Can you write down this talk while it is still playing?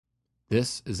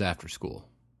This is After School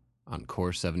on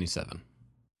Core 77.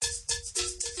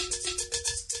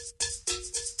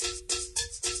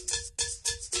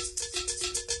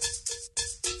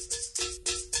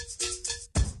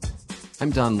 I'm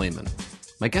Don Lehman.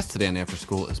 My guest today on After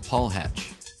School is Paul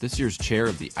Hatch, this year's chair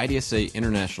of the IDSA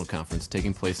International Conference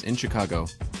taking place in Chicago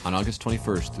on August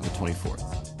 21st through the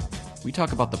 24th. We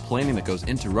talk about the planning that goes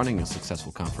into running a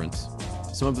successful conference,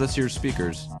 some of this year's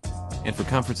speakers, and for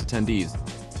conference attendees,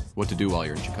 what to do while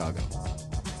you're in Chicago.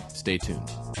 Stay tuned.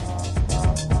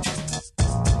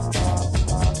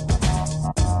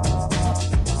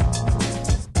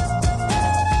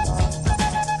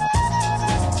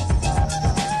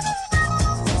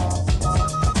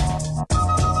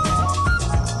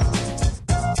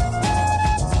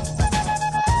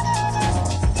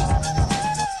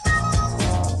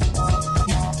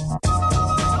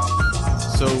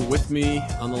 So with me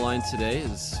on the line today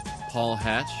is Paul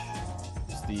Hatch.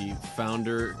 The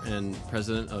founder and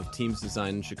president of Teams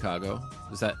Design in Chicago.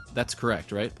 That's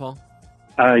correct, right, Paul?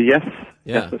 Yes.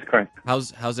 Yeah. Yes, that's correct.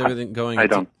 How's everything going?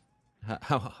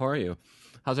 How are you?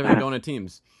 How's everything going at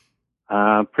Teams?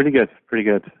 Pretty good.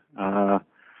 Yeah,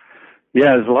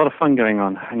 there's a lot of fun going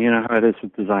on. And you know how it is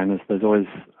with designers. There's always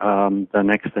the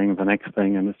next thing,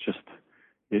 and it's just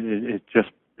it just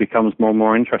becomes more and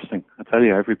more interesting. I tell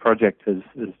you, every project is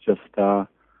just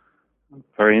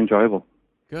very enjoyable.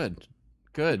 Good.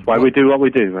 That's why we do what we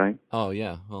do, right? Oh,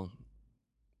 yeah.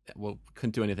 Well,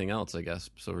 couldn't do anything else, I guess,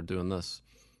 so we're doing this.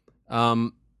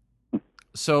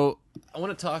 So I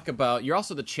want to talk about, you're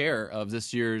also the chair of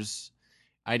this year's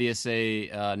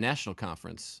IDSA National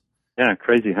Conference. Yeah,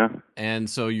 crazy, huh? And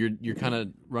so you're kind of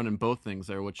running both things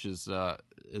there, which is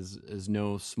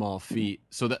no small feat.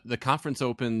 So the conference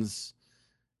opens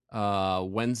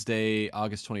Wednesday,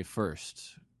 August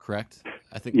 21st, correct?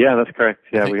 I think. Yeah, that's correct.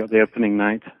 Yeah, we got the opening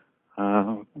night.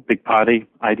 Big party,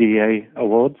 IDA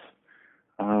Awards,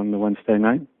 the Wednesday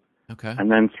night. Okay. And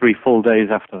then 3 full days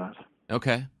after that.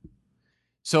 Okay.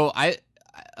 So I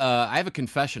have a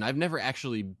confession. I've never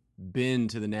actually been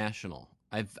to the national.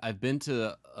 I've been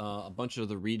to a bunch of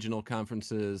the regional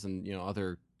conferences and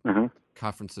other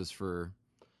conferences for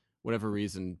whatever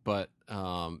reason. But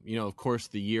of course,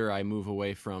 the year I move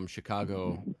away from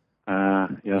Chicago,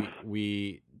 yes,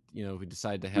 we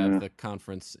decided to have the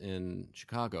conference in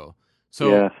Chicago. So,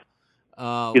 yes.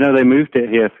 They moved it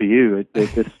here for you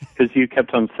because you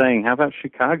kept on saying, "How about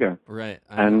Chicago?" Right.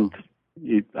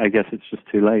 I guess it's just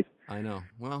too late. I know.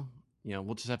 Well,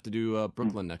 we'll just have to do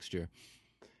Brooklyn next year.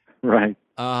 Right.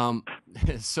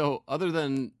 So, other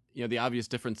than the obvious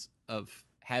difference of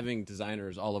having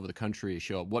designers all over the country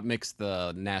show up, what makes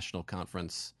the national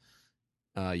conference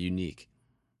unique?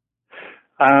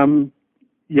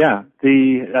 Yeah.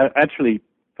 Actually,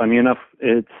 funny enough,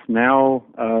 it's now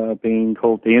being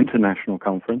called the International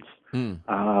Conference.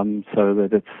 So that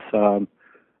it's,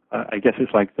 I guess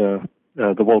it's like the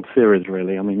World Series,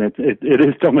 really. I mean, it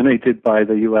is dominated by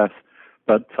the U.S.,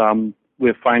 but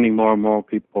we're finding more and more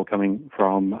people coming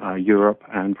from Europe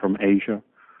and from Asia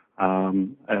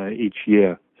each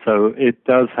year. So it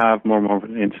does have more and more of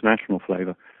an international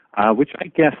flavor, which I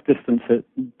guess distances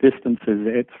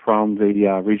it from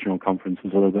the regional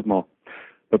conferences a little bit more.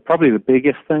 But probably the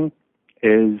biggest thing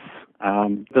is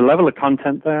the level of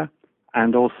content there,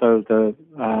 and also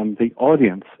the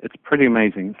audience. It's pretty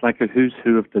amazing. It's like a who's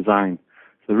who of design.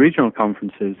 So the regional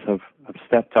conferences have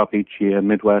stepped up each year.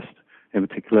 Midwest, in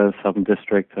particular, Southern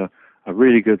District, are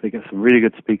really good. They get some really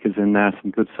good speakers in there,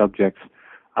 some good subjects.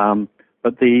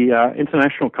 But the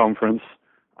international conference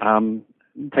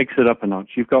takes it up a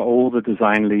notch. You've got all the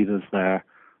design leaders there.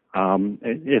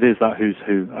 It is that who's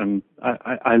who, and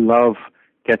I love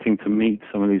getting to meet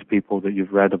some of these people that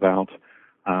you've read about.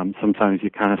 Sometimes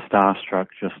you're kind of starstruck.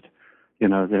 Just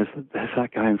there's that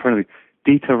guy in front of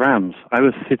you, Dieter Rams. I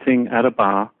was sitting at a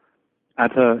bar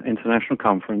at an international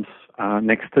conference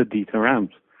next to Dieter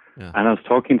Rams, and I was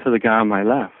talking to the guy on my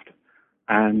left,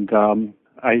 and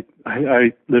I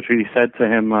literally said to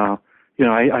him, I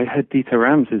heard Dieter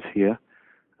Rams is here,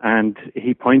 and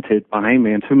he pointed behind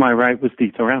me, and to my right was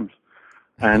Dieter Rams,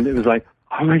 and it was like,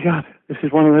 oh my God, this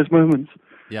is one of those moments.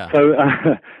 Yeah. So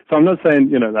I'm not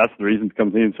saying that's the reason to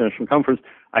come to the international conference.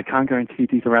 I can't guarantee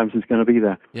Dieter Rams is going to be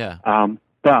there. Yeah.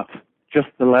 But just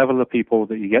the level of people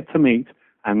that you get to meet,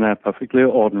 and they're perfectly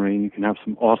ordinary, and you can have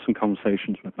some awesome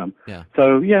conversations with them. Yeah.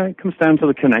 So yeah, it comes down to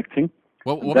the connecting.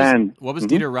 What was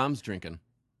Dieter Rams drinking?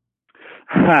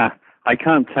 I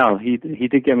can't tell. He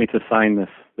did get me to sign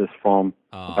this form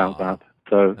about that.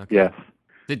 So okay. Yes.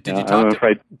 Did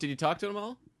you talk to him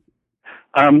all?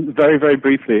 Very, very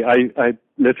briefly. I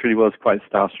literally was quite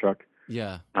starstruck.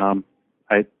 Yeah.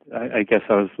 I guess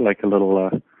I was like a little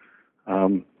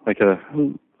like a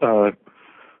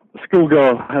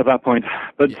schoolgirl at that point.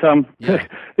 But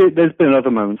there's been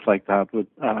other moments like that. But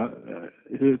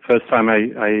the first time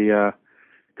I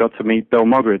got to meet Bill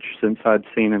Moggridge since I'd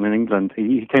seen him in England.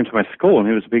 He came to my school, and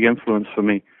he was a big influence for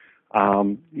me.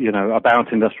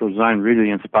 About industrial design really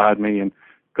inspired me and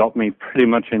got me pretty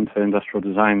much into industrial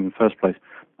design in the first place.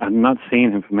 I'd not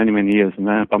seen him for many, many years, and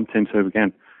then I bumped into him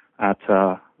again at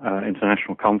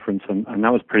international conference, and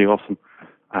that was pretty awesome.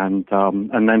 And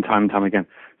then time and time again.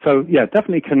 So yeah,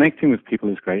 definitely connecting with people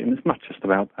is great, and it's not just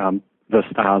about the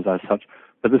stars as such,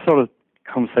 but the sort of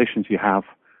conversations you have.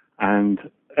 And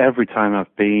every time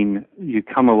I've been, you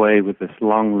come away with this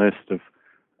long list of,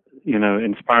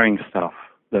 inspiring stuff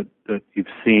that you've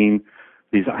seen,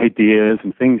 these ideas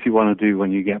and things you want to do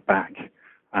when you get back.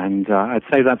 And I'd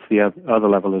say that's the other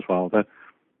level as well. The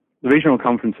regional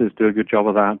conferences do a good job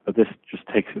of that, but this just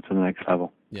takes it to the next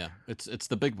level. Yeah, it's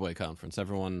the big boy conference.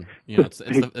 Everyone, it's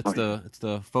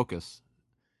the focus.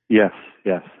 Yes,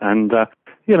 and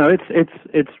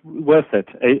it's worth it.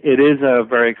 It is a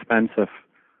very expensive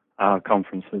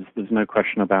conference. There's no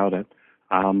question about it.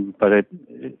 But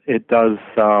it does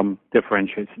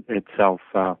differentiate itself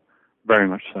very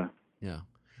much so. Yeah.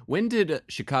 When did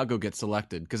Chicago get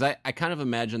selected? Because I kind of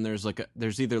imagine there's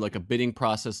either like a bidding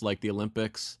process like the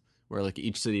Olympics, where like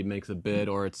each city makes a bid,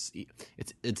 or it's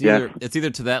either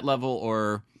to that level,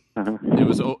 or it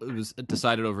was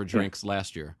decided over drinks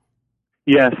last year.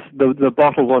 Yes, the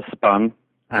bottle was spun,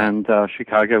 and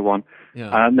Chicago won.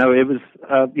 Yeah. No, it was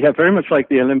very much like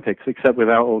the Olympics, except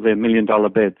without all the $1 million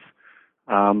bids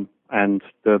and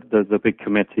the big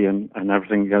committee and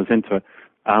everything that goes into it.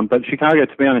 But Chicago,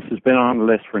 to be honest, has been on the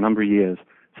list for a number of years.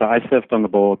 So I served on the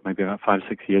board maybe about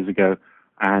 5-6 years ago,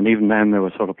 and even then they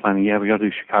were sort of planning, we got to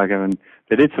do Chicago, and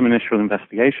they did some initial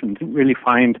investigation, didn't really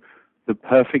find the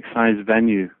perfect size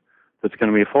venue that's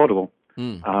going to be affordable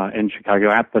in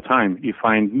Chicago at the time. You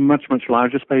find much, much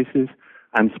larger spaces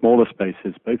and smaller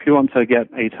spaces. But if you want to get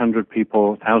 800 people,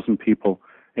 1,000 people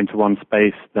into one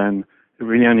space, then it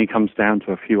really only comes down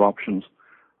to a few options.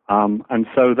 And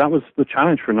so that was the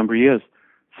challenge for a number of years.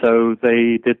 So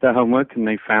they did their homework and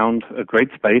they found a great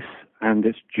space, and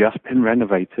it's just been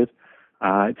renovated.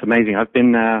 It's amazing. I've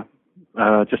been there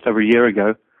just over a year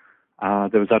ago.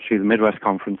 There was actually the Midwest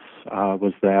Conference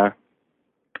was there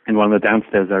in one of the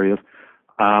downstairs areas.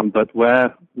 But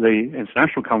where the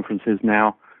international conference is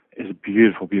now is a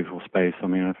beautiful, beautiful space. I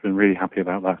mean, I've been really happy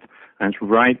about that. And it's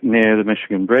right near the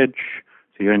Michigan Bridge.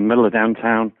 So you're in the middle of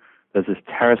downtown. There's this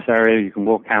terrace area you can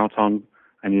walk out on,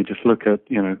 and you just look at,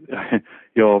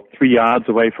 you're 3 yards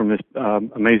away from this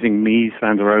amazing Mies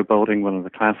van der Rohe building, one of the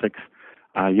classics.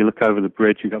 You look over the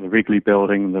bridge, you've got the Wrigley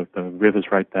building, the river's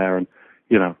right there, and,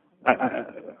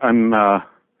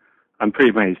 I'm pretty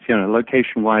amazed.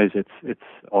 Location-wise, it's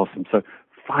awesome. So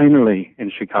finally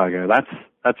in Chicago,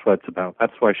 that's what it's about.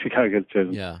 That's why Chicago's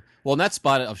chosen. Yeah. Well, and that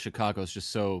spot of Chicago is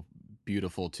just so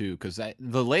beautiful too, because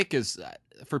the lake is,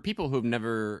 for people who have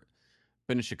never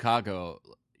been to Chicago,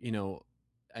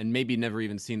 and maybe never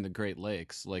even seen the Great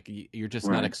Lakes, like you're just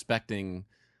not expecting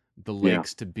the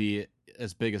lakes to be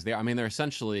as big as they are. I mean, they're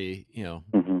essentially,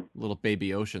 little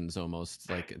baby oceans almost,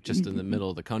 like just in the middle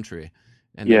of the country.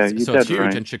 And so it's huge,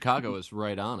 right. And Chicago is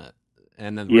right on it.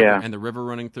 And then the river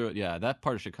running through it. Yeah, that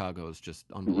part of Chicago is just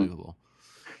unbelievable.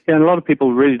 Yeah, and a lot of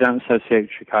people really don't associate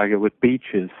Chicago with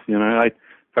beaches. I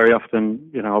very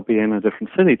often, I'll be in a different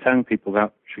city telling people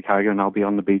about Chicago, and I'll be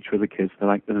on the beach with the kids. They're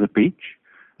like, "There's a beach?"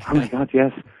 Oh my God,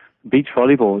 yes. Beach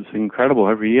volleyball is incredible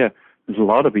every year. There's a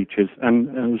lot of beaches. And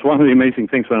it was one of the amazing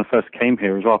things when I first came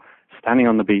here as well, standing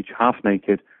on the beach half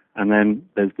naked, and then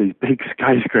there's these big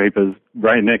skyscrapers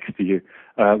right next to you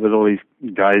with all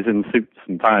these guys in suits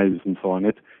and ties and so on.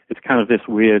 It's kind of this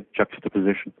weird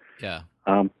juxtaposition. Yeah.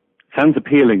 Sounds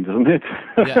appealing, doesn't it?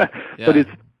 Yeah.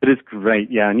 But it's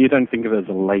great, yeah. And you don't think of it as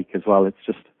a lake as well. It's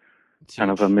just kind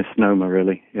of a misnomer,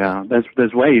 really. Yeah.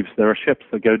 There's waves. There are ships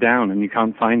that go down, and you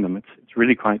can't find them. It's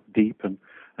really quite deep and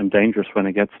dangerous when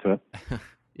it gets to it.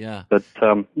 Yeah. But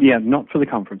not for the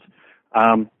conference.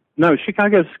 No,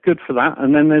 Chicago's good for that.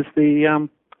 And then there's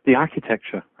the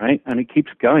architecture, right? And it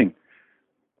keeps going.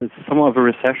 There's somewhat of a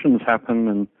recession that's happened,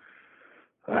 and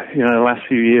the last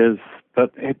few years,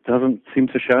 but it doesn't seem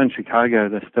to show in Chicago.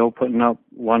 They're still putting up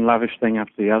one lavish thing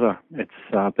after the other.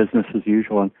 It's business as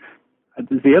usual. And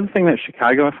the other thing that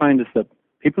Chicago I find is that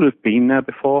people who've been there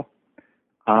before,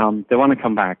 they want to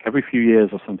come back every few years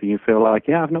or something. You feel like,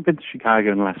 I've not been to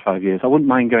Chicago in the last 5 years. I wouldn't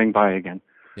mind going by again.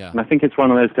 Yeah. And I think it's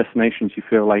one of those destinations you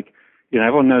feel like,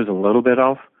 everyone knows a little bit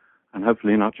of, and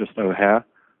hopefully not just O'Hare,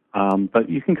 But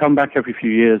you can come back every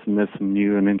few years, and there's some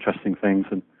new and interesting things,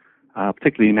 and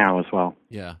particularly now as well.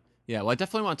 Yeah, yeah. Well, I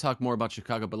definitely want to talk more about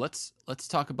Chicago, but let's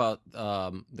talk about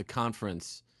the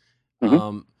conference.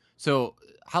 Mm-hmm. So,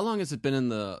 how long has it been in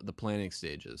the planning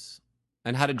stages,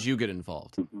 and how did you get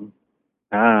involved?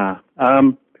 Mm-hmm.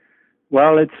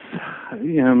 Well, it's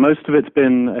most of it's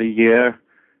been a year.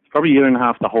 It's probably a year and a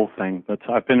half, the whole thing. But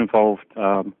I've been involved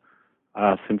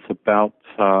since about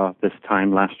this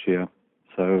time last year.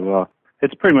 So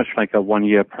it's pretty much like a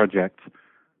 1-year project,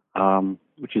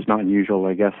 which is not unusual,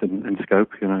 I guess, in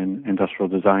scope, in industrial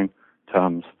design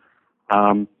terms.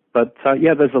 But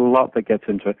yeah, there's a lot that gets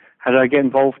into it. How did I get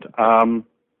involved? I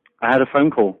had a phone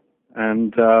call,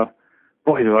 and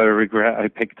boy, do I regret I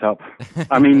picked up.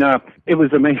 I mean, it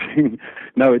was amazing.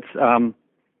 No, it's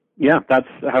yeah, that's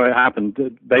how it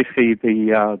happened. Basically,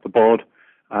 the board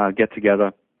get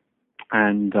together,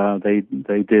 and they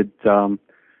did do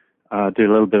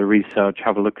a little bit of research,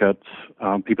 have a look at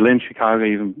people in Chicago,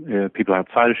 even people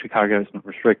outside of Chicago. It's not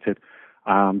restricted,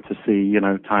 to see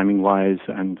timing wise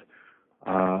and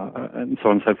so on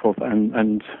and so forth.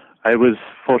 And I was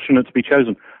fortunate to be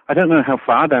chosen. I don't know how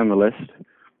far down the list,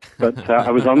 but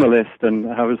I was on the list, and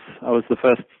I was the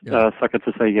first sucker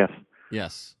to say yes.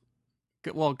 Yes.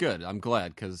 Well, good. I'm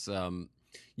glad, because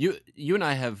you and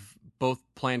I have both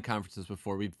planned conferences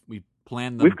before. We've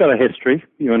planned them. We've got a history,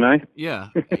 you and I. Yeah,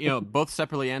 both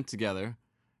separately and together.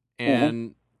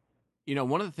 And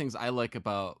one of the things I like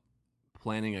about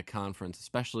planning a conference,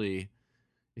 especially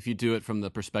if you do it from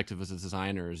the perspective as a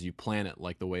designer, is you plan it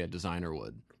like the way a designer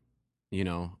would.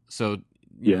 So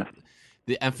yeah.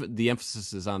 The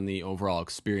emphasis is on the overall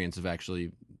experience of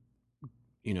actually,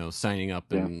 signing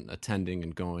up and attending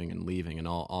and going and leaving and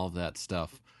all of that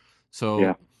stuff.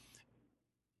 So,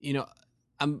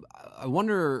 I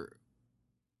wonder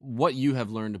what you have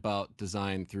learned about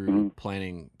design through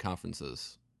planning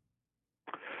conferences.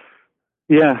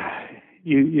 Yeah,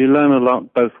 you learn a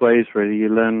lot both ways, really. You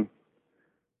learn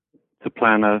to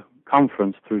plan a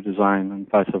conference through design and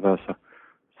vice versa.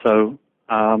 So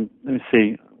let me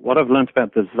see. What I've learned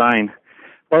about design,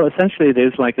 well, essentially it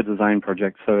is like a design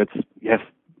project. So it's, yes,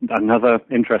 another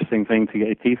interesting thing to get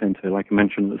your teeth into, like I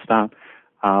mentioned at the start,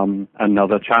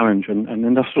 another challenge. And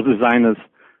industrial designers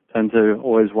tend to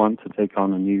always want to take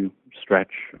on a new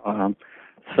stretch.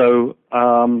 So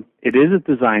it is a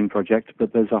design project,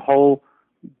 but there's a whole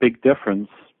big difference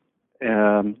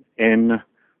in,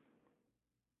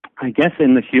 I guess,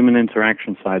 in the human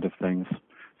interaction side of things.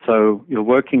 So you're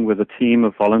working with a team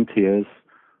of volunteers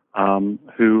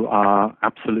who are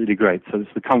absolutely great. So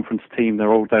it's the conference team.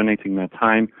 They're all donating their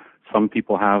time. Some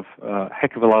people have a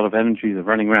heck of a lot of energy. They're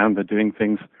running around. They're doing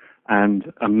things.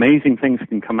 And amazing things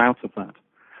can come out of that.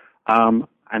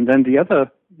 And then the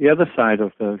other side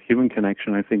of the human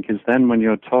connection, I think, is then when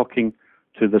you're talking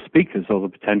to the speakers or the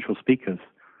potential speakers.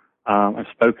 I've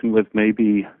spoken with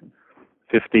maybe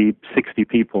 50, 60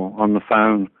 people on the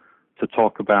phone to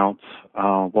talk about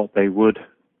what they would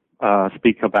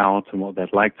speak about and what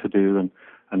they'd like to do and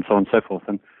so on and so forth.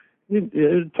 And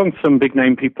talking to some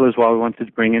big-name people as well we wanted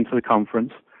to bring into the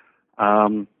conference.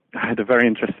 I had a very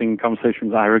interesting conversation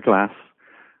with Ira Glass,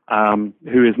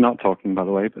 who is not talking, by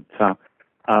the way, but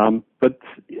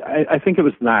I think it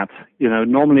was that.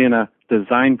 Normally in a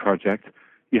design project,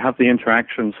 you have the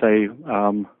interaction, say,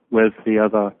 with the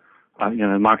other,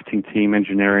 marketing team,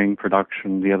 engineering,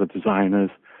 production, the other designers,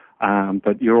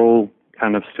 but you're all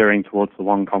kind of steering towards the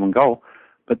one common goal.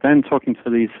 But then talking to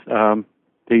these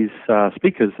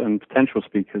speakers and potential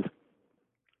speakers,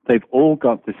 they've all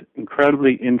got this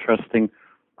incredibly interesting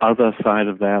other side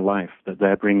of their life that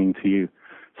they're bringing to you.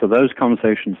 So those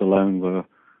conversations alone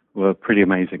were pretty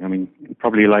amazing. I mean,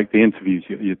 probably like the interviews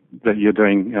that you're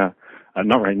doing,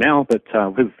 not right now, but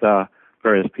with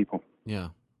various people. Yeah,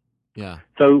 yeah.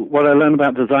 So what I learned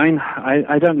about design,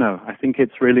 I don't know. I think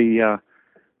it's really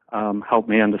helped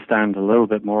me understand a little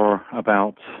bit more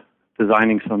about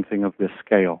designing something of this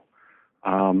scale.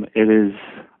 It is,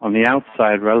 on the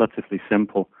outside, relatively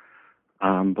simple,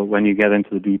 but when you get into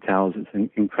the details,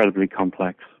 it's incredibly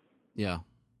complex. Yeah.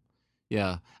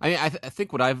 Yeah. I mean, I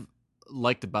think what I've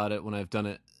liked about it when I've done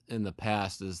it in the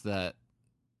past is that,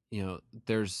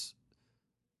 there's,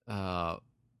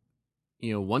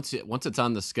 once it's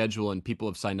on the schedule and people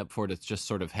have signed up for it, it's just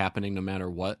sort of happening no matter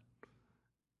what.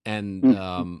 And,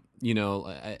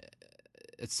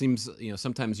 it seems,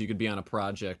 sometimes you could be on a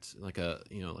project like a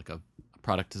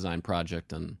product design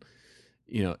project, and,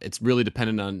 it's really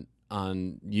dependent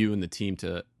on you and the team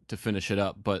to finish it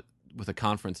up. But with a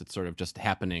conference, it's sort of just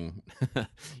happening.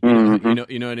 You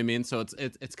know what I mean? So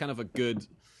it's kind of a good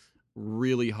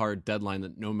really hard deadline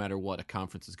that no matter what, a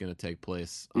conference is going to take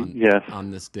place on Yes.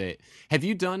 on this date. Have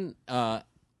you done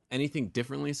anything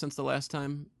differently since the last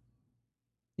time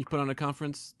you put on a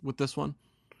conference with this one?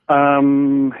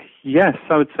 Yes,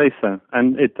 I would say so.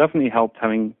 And it definitely helped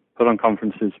having put on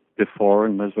conferences before,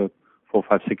 and those were 4,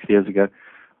 5, 6 years ago.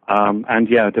 And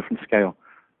yeah, a different scale.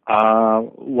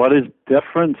 What is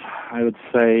different, I would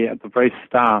say, at the very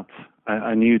start,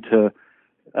 I knew to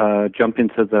jump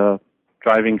into the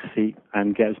driving seat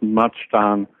and get as much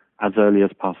done as early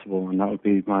as possible, and that would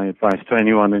be my advice to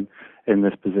anyone in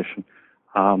this position.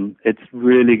 It's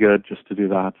really good just to do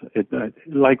that.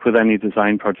 Like with any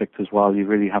design project as well, you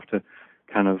really have to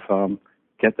kind of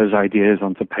get those ideas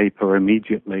onto paper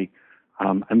immediately,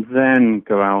 and then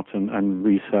go out and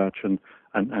research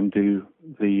and do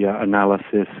the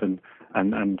analysis and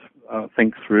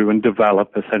think through and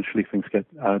develop. Essentially, things get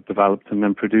developed and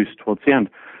then produced towards the end.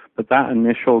 But that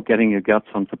initial getting your guts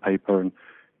onto paper, and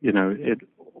it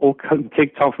all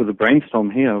kicked off with a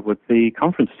brainstorm here with the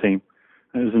conference team.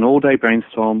 It was an all-day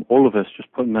brainstorm, all of us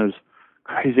just putting those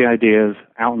crazy ideas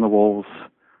out on the walls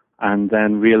and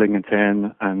then reeling it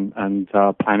in and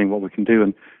planning what we can do.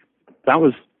 And that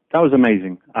was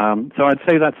amazing. So I'd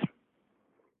say that's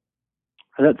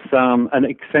an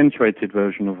accentuated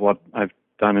version of what I've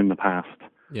done in the past.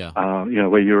 Yeah.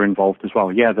 Where you're involved as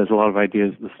well. Yeah, there's a lot of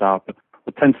ideas at the start, but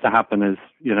what tends to happen is,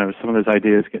 some of those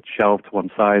ideas get shelved to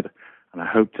one side, and I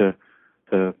hope to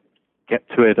get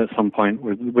to it at some point.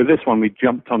 With this one, we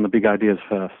jumped on the big ideas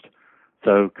first.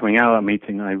 So coming out of that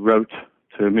meeting, I wrote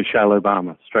to Michelle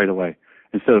Obama straight away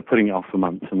instead of putting it off for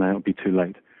months, and then it'll be too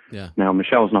late. Yeah. Now,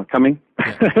 Michelle's not coming,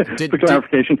 yeah. for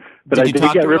clarification, but I did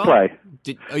get a reply.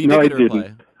 You did get a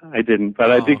reply? I didn't,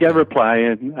 but I did get a reply,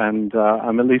 and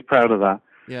I'm at least proud of that.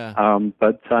 Yeah.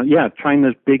 Trying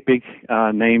those big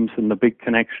names and the big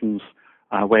connections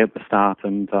way at the start,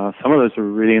 and some of those are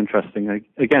really interesting.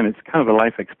 Again, it's kind of a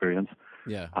life experience,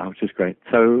 which is great.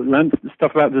 So learned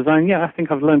stuff about design. Yeah, I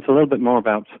think I've learned a little bit more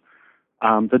about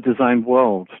the design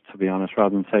world, to be honest,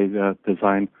 rather than say the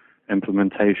design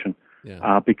implementation.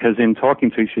 Yeah. Because in talking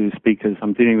to each of these speakers,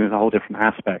 I'm dealing with a whole different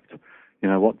aspect,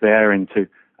 what they're into.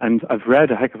 And I've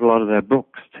read a heck of a lot of their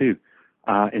books, too.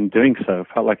 In doing so,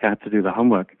 I felt like I had to do the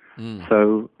homework.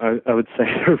 So I would say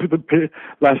over the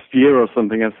last year or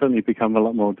something, I've certainly become a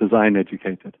lot more design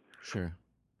educated. Sure.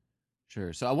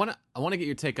 So I want to get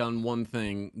your take on one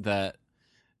thing that,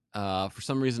 for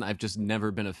some reason, I've just never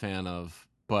been a fan of,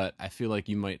 but I feel like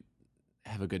you might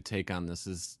have a good take on this.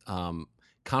 Is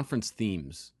conference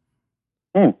themes,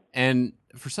 and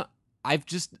I've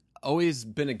just always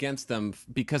been against them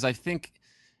because I think,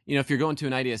 if you're going to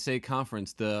an IDSA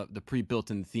conference, the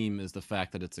pre-built-in theme is the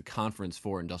fact that it's a conference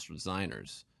for industrial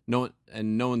designers. No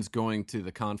one's going to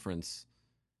the conference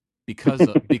because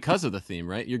of the theme,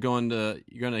 right? You're going to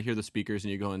hear the speakers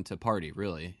and you're going to party,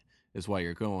 really, is why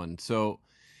you're going. So,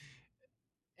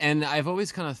 and I've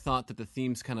always kind of thought that the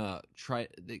themes kind of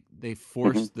they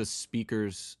force the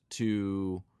speakers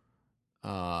to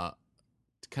kind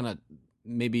of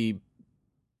maybe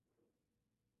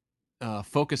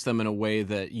focus them in a way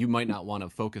that you might not want to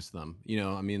focus them.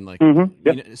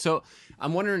 So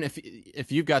I'm wondering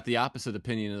if you've got the opposite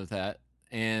opinion of that,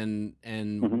 and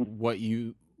what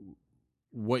you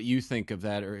think of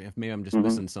that, or if maybe I'm just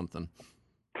missing something.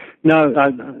 No,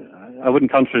 I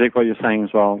wouldn't contradict what you're saying as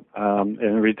well. It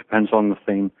really depends on the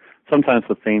theme. Sometimes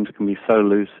the themes can be so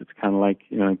loose, it's kind of like,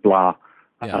 blah,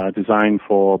 design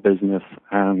for business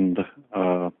and,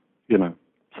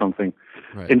 something,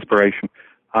 right. Inspiration.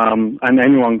 And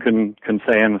anyone can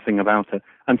say anything about it.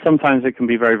 And sometimes it can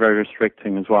be very, very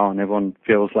restricting as well, and everyone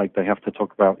feels like they have to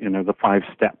talk about, the 5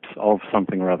 steps of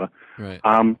something or other. Right.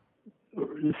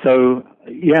 So,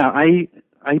 yeah, I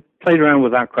played around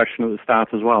with that question at the start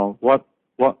as well. What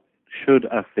should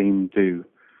a theme do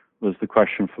was the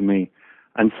question for me.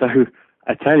 And so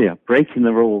I tell you, breaking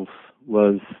the rules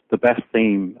was the best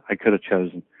theme I could have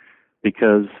chosen,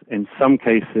 because in some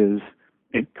cases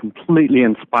it completely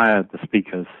inspired the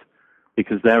speakers,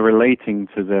 because they're relating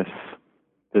to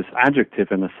this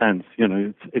adjective in a sense.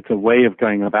 It's a way of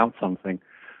going about something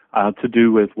to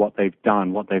do with what they've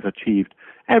done, what they've achieved.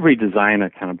 Every designer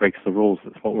kind of breaks the rules.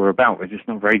 That's what we're about. We're just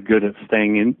not very good at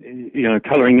staying in,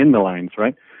 coloring in the lines,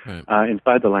 right?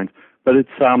 Inside the lines. But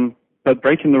but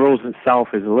breaking the rules itself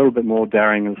is a little bit more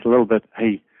daring. It's a little bit,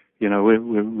 hey, we're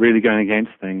really going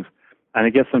against things. And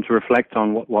it gets them to reflect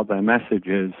on what their message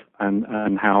is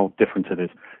and how different it is.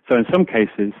 So in some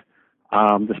cases,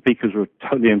 the speakers were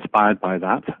totally inspired by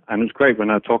that. And it's great when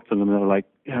I talked to them, they were like,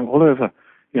 all over,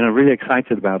 really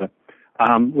excited about it.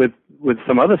 With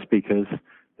some other speakers,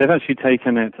 they've actually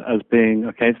taken it as being,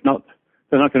 okay, it's not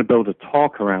they're not going to build a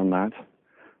talk around that.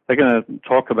 They're going to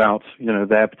talk about,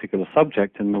 their particular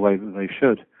subject in the way that they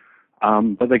should.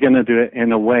 But they're going to do it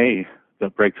in a way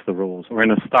that breaks the rules, or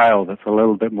in a style that's a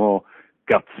little bit more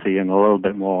gutsy and a little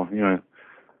bit more,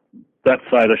 that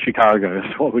side of Chicago is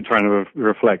what we're trying to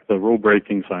reflect, the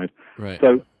rule-breaking side. Right.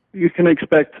 So you can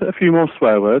expect a few more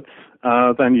swear words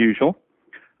than usual,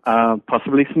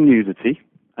 possibly some nudity.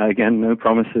 Again, no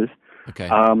promises. Okay.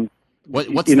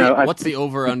 What's the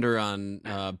over-under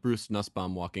on Bruce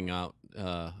Nussbaum walking out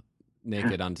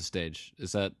naked onto stage?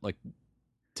 Is that like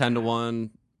 10-1?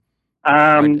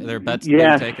 Are there bets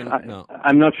being taken? No.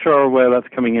 I'm not sure where that's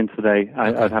coming in today.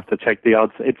 I'd have to check the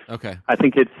odds. Okay. I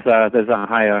think there's a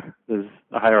higher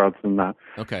odds than that.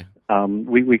 Okay.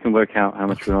 We can work out how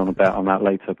much we want to bet on that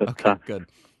later. But okay, good.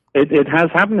 It has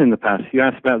happened in the past. You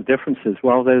asked about the differences.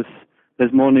 Well, there's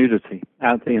more nudity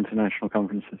at the international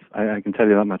conferences. I can tell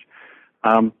you that much.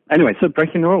 Anyway, so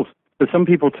breaking the rules. So some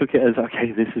people took it as,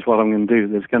 okay, this is what I'm going to do.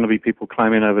 There's going to be people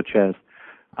climbing over chairs.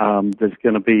 There's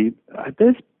going to be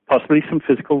there's possibly some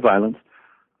physical violence.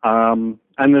 And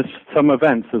there's some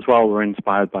events as well were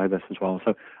inspired by this as well.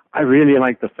 So I really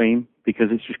like the theme because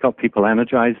it's just got people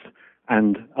energized.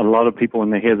 And a lot of people,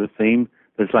 when they hear the theme,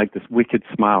 there's like this wicked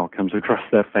smile comes across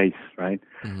their face, right?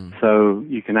 Mm-hmm. So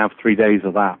you can have 3 days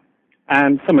of that.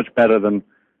 And so much better than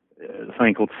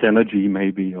something called Synergy,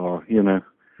 maybe, or,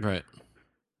 right.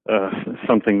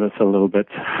 Something that's a little bit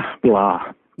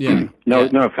blah. Yeah. No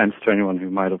offense to anyone who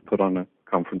might have put on a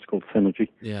conference called Synergy.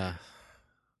 Yeah.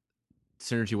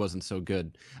 Synergy wasn't so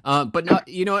good. But not,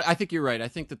 I think you're right. I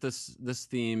think that this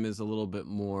theme is a little bit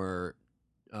more,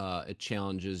 it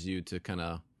challenges you to kind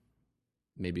of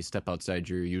maybe step outside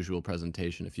your usual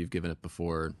presentation if you've given it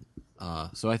before.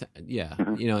 So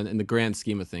in the grand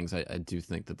scheme of things, I do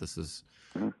think that this is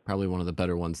probably one of the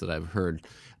better ones that I've heard.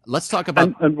 Let's talk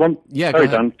about... And one, sorry,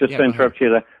 Don, just to interrupt you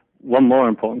there. One more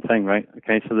important thing, right?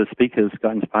 Okay, so the speakers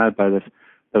got inspired by this,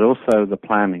 but also the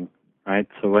planning, right?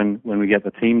 So when we get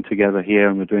the team together here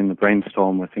and we're doing the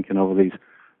brainstorm, we're thinking over these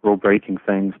rule-breaking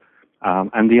things,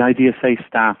 and the IDSA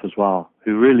staff as well,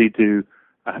 who really do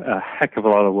a heck of a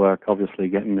lot of work, obviously,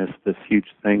 getting this huge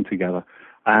thing together.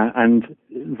 And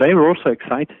they were also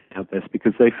excited about this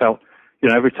because they felt,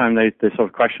 every time they sort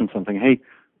of question something, hey,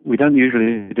 we don't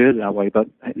usually do it that way, but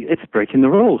it's breaking the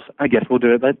rules. I guess we'll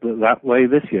do it that way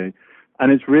this year.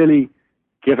 And it's really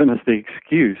given us the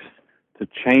excuse to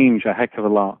change a heck of a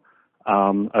lot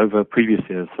over previous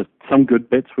years. So some good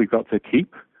bits we've got to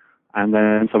keep, and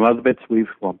then some other bits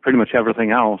pretty much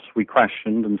everything else we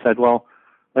questioned and said, well,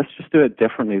 let's just do it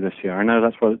differently this year. I know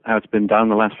that's how it's been done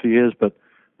the last few years, but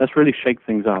let's really shake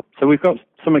things up. So we've got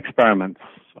some experiments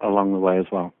along the way as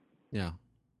well. Yeah.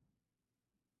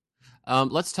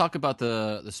 Let's talk about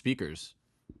the speakers.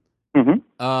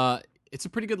 Mm-hmm. It's a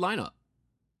pretty good lineup.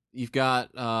 You've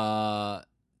got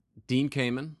Dean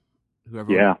Kamen, who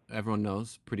everyone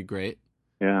knows, pretty great.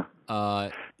 Yeah.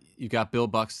 You've got Bill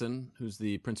Buxton, who's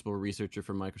the principal researcher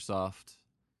for Microsoft.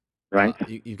 Right.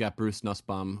 You've got Bruce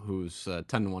Nussbaum, who's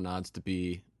 10-1 odds to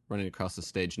be running across the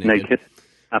stage naked.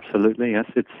 Absolutely, yes.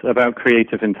 It's about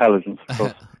creative intelligence, of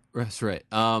course. That's right.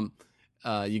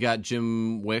 You got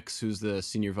Jim Wicks, who's the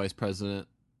senior vice president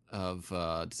of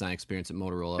design experience at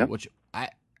Motorola, yep. Which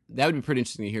that would be pretty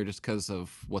interesting to hear just because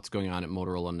of what's going on at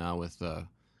Motorola now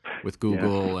with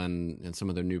Google and some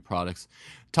of their new products.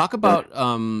 Talk about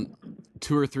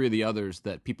 2 or 3 of the others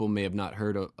that people may have not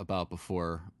heard about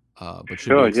before, but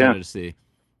should be excited to see.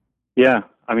 Yeah,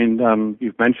 I mean,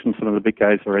 you've mentioned some of the big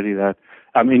guys already there.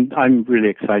 I mean, I'm really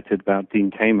excited about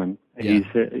Dean Kamen. Yeah.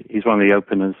 He's one of the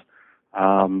openers,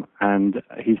 and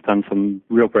he's done some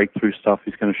real breakthrough stuff.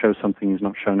 He's going to show something he's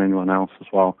not shown anyone else as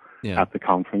well at the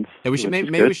conference. Yeah, we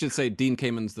should say Dean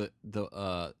Kamen's the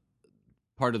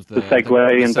part of the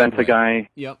Segway inventor guy.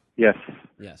 Yep. Yes.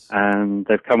 And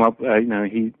they've come up.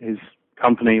 His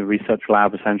company, research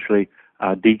lab, essentially,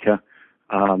 Deka.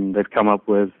 They've come up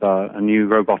with a new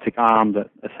robotic arm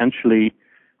that essentially,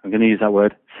 I'm going to use that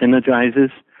word,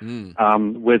 synergizes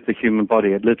with the human body.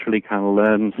 It literally kind of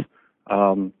learns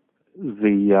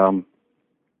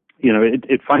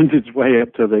it finds its way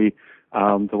up to the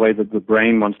way that the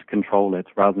brain wants to control it,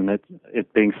 rather than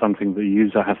it being something the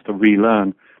user has to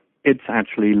relearn. It's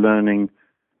actually learning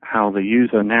how the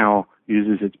user now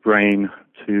uses its brain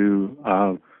to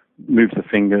move the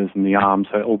fingers and the arm,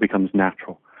 so it all becomes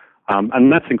natural.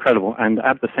 And that's incredible. And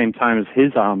at the same time as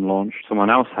his arm launched, someone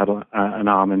else had an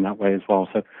arm in that way as well.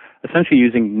 So essentially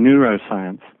using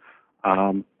neuroscience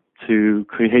to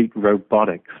create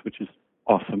robotics, which is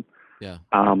awesome. Yeah.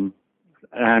 So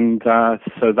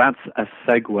that's a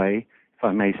segue, if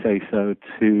I may say so,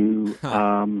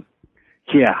 to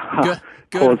Yeah, Good,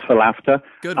 cause for laughter.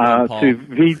 Good one, Paul.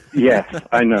 Yes,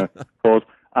 I know. Pause.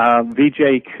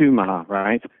 Vijay Kumar,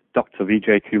 right? Dr.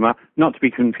 Vijay Kumar, not to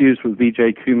be confused with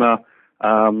Vijay Kumar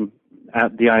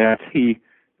at the IIT,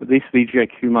 but this Vijay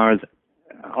Kumar is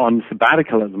on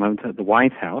sabbatical at the moment at the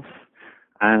White House,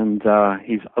 and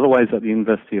he's otherwise at the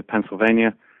University of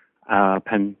Pennsylvania,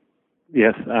 and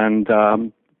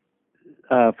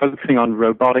focusing on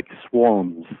robotic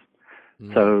swarms.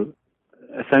 So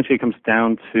essentially, it comes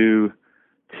down to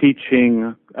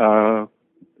teaching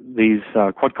these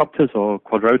quadcopters or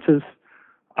quadrotors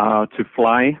to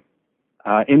fly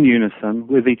in unison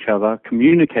with each other,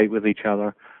 communicate with each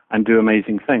other, and do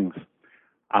amazing things.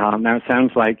 Now, it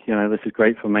sounds like, this is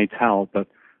great for Maytal, but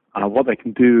what they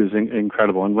can do is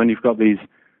incredible. And when you've got these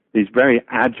very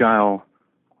agile,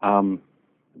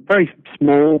 very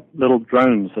small little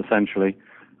drones, essentially,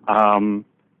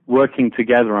 working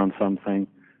together on something,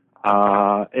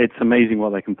 it's amazing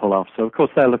what they can pull off. So, of course,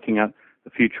 they're looking at the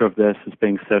future of this as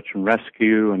being search and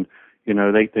rescue, and,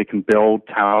 they can build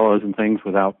towers and things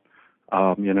without,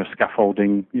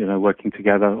 scaffolding, working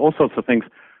together, all sorts of things.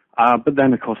 But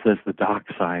then, of course, there's the dark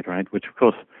side, right, which, of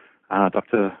course,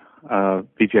 Dr.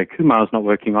 Vijay Kumar is not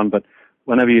working on, but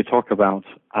whenever you talk about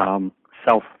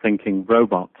self-thinking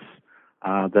robots,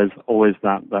 there's always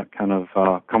that kind of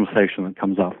conversation that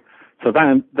comes up. So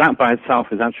that by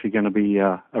itself is actually going to be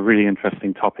a really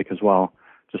interesting topic as well,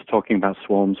 just talking about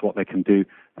swarms, what they can do.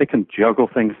 They can juggle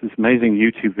things. There's amazing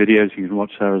YouTube videos you can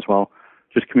watch there as well,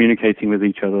 just communicating with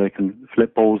each other. They can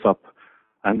flip balls up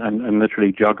and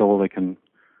literally juggle. They can,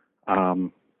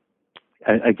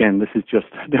 again, this is just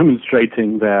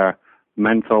demonstrating their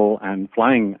mental and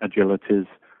flying agilities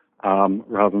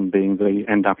rather than being the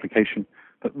end application,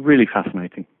 but really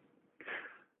fascinating.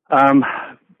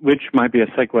 Which might be a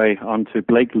segue onto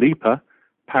Blake Leeper,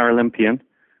 Paralympian.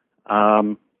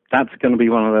 That's going to be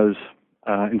one of those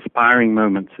inspiring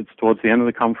moments. It's towards the end of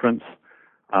the conference.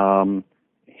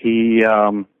 He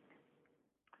was,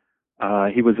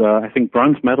 I think,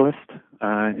 bronze medalist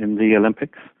in the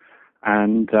Olympics,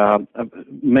 and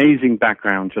amazing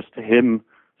background just to him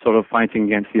sort of fighting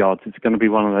against the odds. It's going to be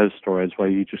one of those stories where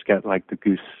you just get like the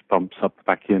goosebumps up the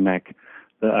back of your neck.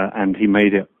 And he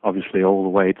made it obviously all the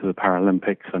way to the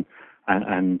Paralympics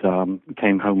and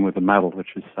came home with a medal,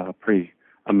 which is pretty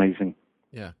amazing.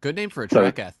 Yeah, good name for a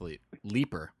track athlete,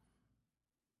 Leeper.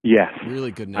 Yes,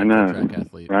 really good name for a track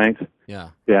athlete, right? Yeah.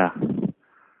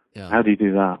 How do you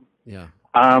do that? Yeah.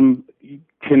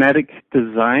 Kinetic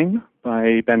design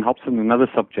by Ben Hobson, another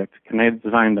subject. Kinetic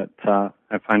design that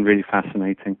I find really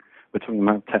fascinating. We're talking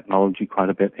about technology quite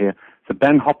a bit here. So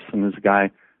Ben Hobson is a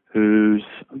guy who's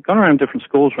gone around different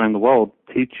schools around the world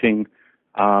teaching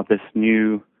this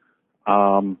new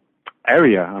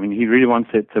area. I mean, he really wants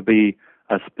it to be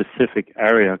a specific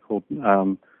area called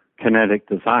kinetic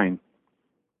design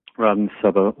rather than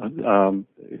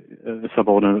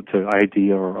subordinate to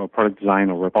ID or product design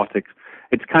or robotics.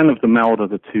 It's kind of the meld of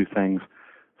the two things.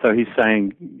 So he's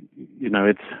saying,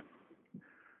 it's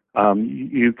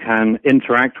you can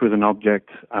interact with an object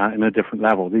in a different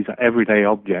level. These are everyday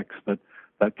objects that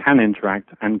can interact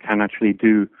and can actually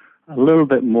do a little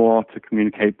bit more to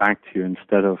communicate back to you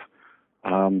instead of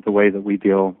the way that we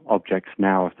deal objects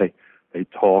now, if they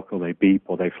talk or they beep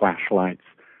or they flash lights.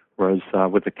 Whereas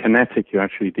with the kinetic, you're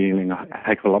actually dealing a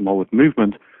heck of a lot more with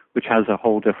movement, which has a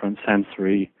whole different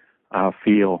sensory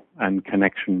feel and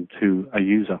connection to a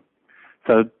user.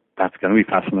 So that's going to be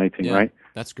fascinating, right?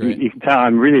 That's great. You can tell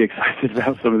I'm really excited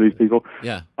about some of these people.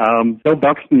 Yeah. Bill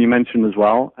Buxton you mentioned as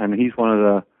well, and he's one of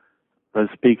the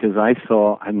speakers I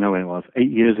saw, I don't know when it was, 8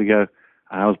 years ago,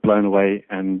 and I was blown away,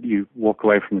 and you walk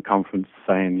away from the conference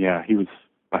saying, yeah, he was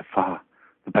by far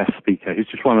the best speaker. He's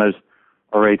just one of those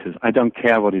orators. I don't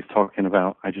care what he's talking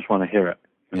about. I just want to hear it.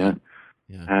 Yeah.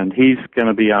 And he's going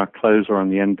to be our closer on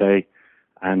the end day,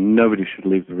 and nobody should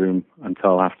leave the room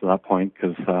until after that point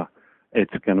because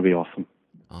it's going to be awesome.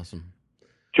 Awesome.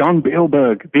 John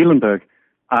Bielenberg.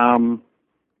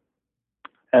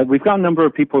 We've got a number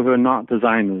of people who are not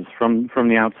designers from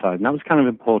the outside, and that was kind of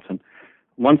important.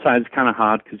 One side is kind of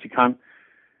hard because you can't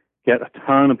get a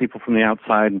ton of people from the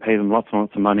outside and pay them lots and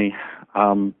lots of money.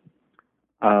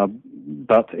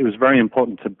 But it was very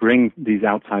important to bring these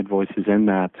outside voices in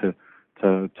there to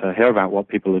hear about what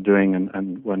people are doing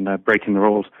and when they're breaking the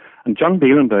rules. And John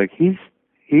Bielenberg,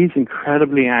 he's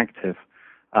incredibly active.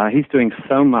 He's doing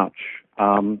so much.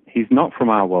 He's not from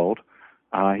our world.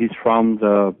 He's from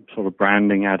the sort of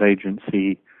branding ad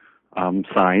agency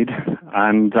side,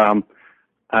 and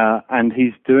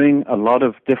he's doing a lot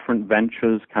of different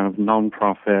ventures, kind of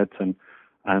non-profit, and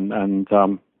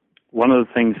one of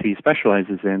the things he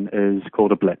specializes in is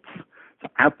called a blitz. So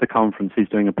at the conference, he's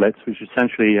doing a blitz, which is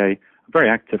essentially a very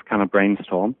active kind of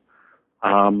brainstorm.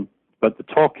 But the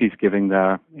talk he's giving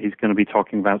there, he's going to be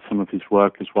talking about some of his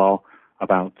work as well,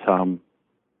 about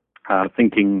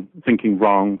thinking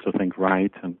wrong to think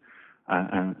right,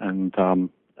 and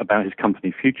about his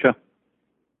company future.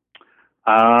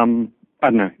 I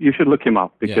don't know. You should look him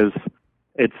up because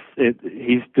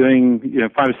he's doing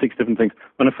 5 or 6 different things.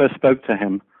 When I first spoke to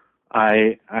him,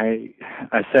 I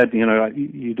said,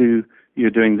 you're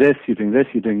doing this, you're doing this,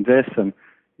 you're doing this, and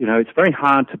it's very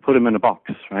hard to put him in a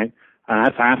box, right? And I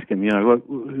had to ask him,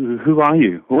 who are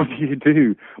you? What do you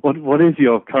do? What is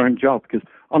your current job? Because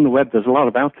on the web there's a lot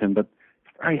about him, but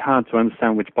it's very hard to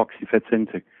understand which box he fits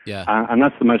into. Yeah. And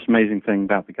that's the most amazing thing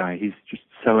about the guy. He's just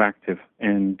so active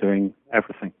in doing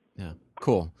everything. Yeah.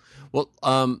 Cool. Well,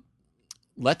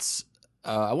 let's.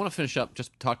 I want to finish up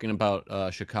just talking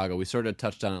about Chicago. We sort of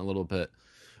touched on it a little bit,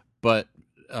 but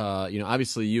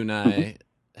obviously you and I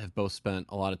have both spent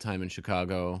a lot of time in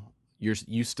Chicago.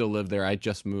 You still live there. I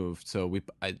just moved, so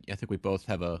I think we both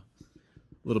have a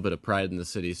little bit of pride in the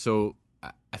city. So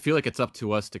I feel like it's up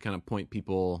to us to kind of point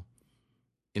people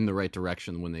in the right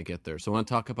direction when they get there. So I want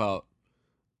to talk about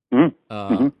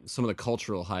some of the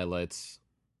cultural highlights,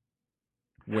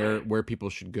 where people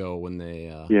should go when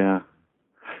they. Yeah,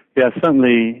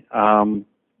 certainly.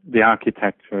 The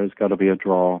architecture has got to be a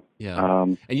draw. Yeah,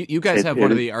 and you guys have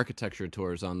one of the architecture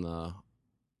tours on the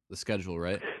schedule,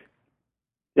 right?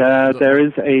 There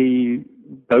is a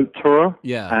boat tour,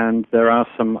 and there are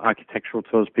some architectural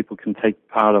tours people can take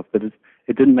part of, but it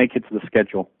didn't make it to the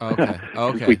schedule. Okay.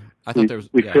 I thought there was.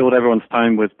 We filled everyone's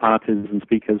time with parties and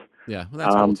speakers. Yeah, well,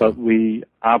 that's cool too. But we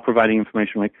are providing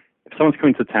information. Like if someone's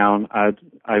coming to town,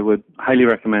 I would highly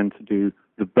recommend to do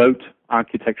the boat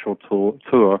architectural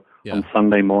tour on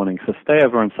Sunday morning. So stay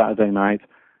over on Saturday night,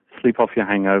 sleep off your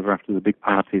hangover after the big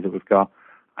party that we've got,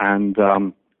 and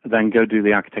then go do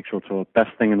the architectural tour.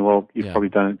 Best thing in the world. You've probably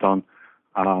done it, Don.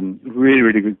 Really,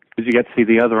 really good because you get to see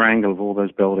the other angle of all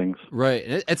those buildings. Right.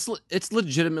 It's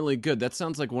legitimately good. That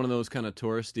sounds like one of those kind of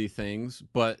touristy things,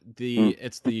 but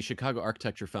it's the Chicago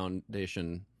Architecture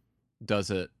Foundation does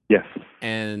it. Yes.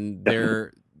 And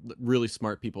they're really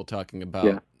smart people talking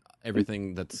about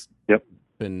everything that's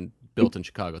been built in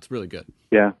Chicago. It's really good.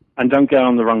 Yeah. And don't get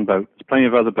on the wrong boat. There's plenty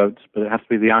of other boats, but it has to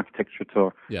be the architecture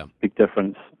tour. Yeah. Big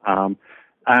difference.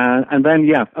 And then,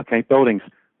 buildings.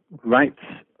 Right,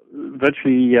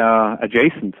 virtually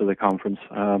adjacent to the conference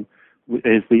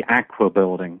is the Aqua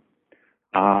Building.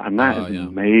 And that is an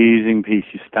amazing piece.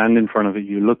 You stand in front of it,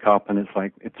 you look up, and it's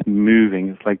like it's moving.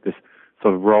 It's like this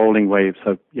sort of rolling wave.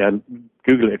 So,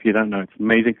 Google it if you don't know. It's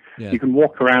amazing. Yeah. You can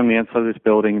walk around the outside of this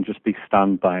building and just be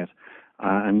stunned by it.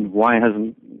 And why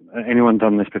hasn't anyone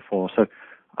done this before? So,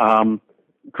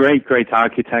 great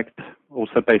architect,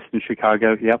 also based in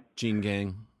Chicago. Yep. Gene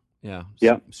Gang. Yeah.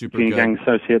 Yep. Super Gene good. Gang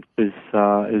Associates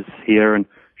is here, and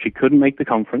she couldn't make the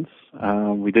conference.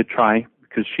 We did try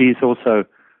because she's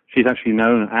actually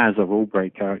known as a rule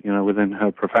breaker, within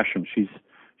her profession.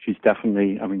 She's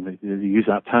definitely, they use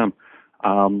that term.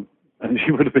 And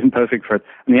she would have been perfect for it.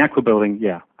 And the Aqua Building,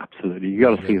 absolutely. You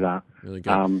got to see that. Really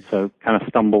good. So kind of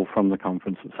stumble from the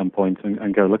conference at some point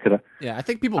and go look at it. Yeah, I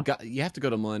think you have to go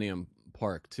to Millennium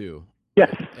Park too.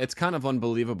 Yes. It's kind of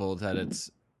unbelievable that it's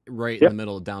right in the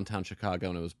middle of downtown Chicago,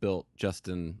 and it was built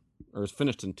it was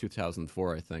finished in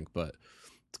 2004, I think. But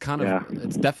it's kind of,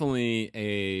 it's definitely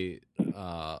a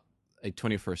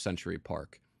 21st century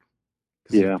park.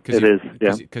 It is.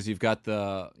 Because you've got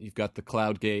the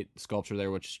Cloud Gate sculpture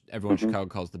there, which everyone in Chicago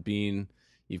calls the Bean.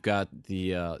 You've got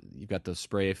the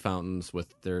spray fountains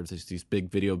there's these big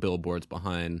video billboards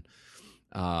behind.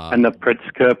 And the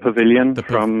Pritzker Pavilion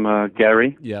from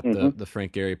Gehry. Yeah, the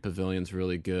Frank Gehry Pavilion's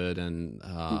really good, and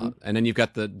then you've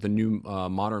got the new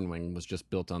modern wing was just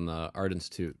built on the Art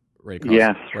Institute right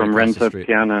across. From Renzo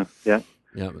Piano. Yeah.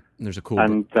 Yeah, and there's a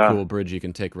cool bridge you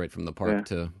can take right from the park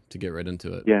to get right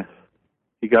into it. Yes.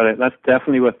 You got it. That's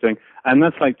definitely worth doing. And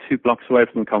that's like 2 blocks away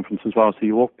from the conference as well. So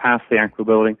you walk past the Aqua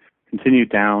Building, continue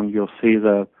down, you'll see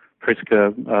the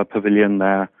Pritzker Pavilion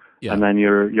there, and then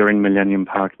you're in Millennium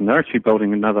Park. And they're actually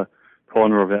building another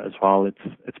corner of it as well.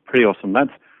 It's pretty awesome. That's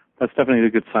definitely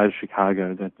the good side of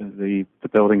Chicago, the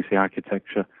buildings, the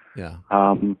architecture. Yeah.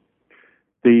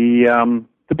 The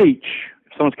beach.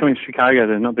 If someone's coming to Chicago,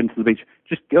 they've not been to the beach,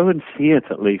 just go and see it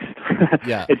at least.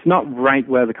 Yeah. It's not right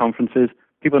where the conference is.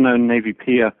 People know Navy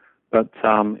Pier, but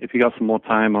if you got some more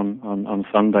time on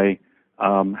Sunday,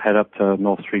 head up to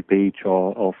North Street Beach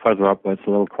or further up where it's a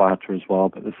little quieter as well.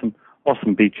 But there's some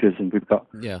awesome beaches, and we've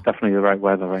got definitely the right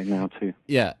weather right now too.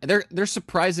 Yeah, they're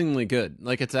surprisingly good.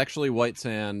 Like it's actually white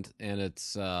sand, and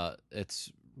it's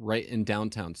right in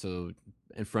downtown. So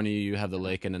in front of you, you have the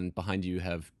lake, and then behind you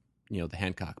have, the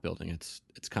Hancock Building. It's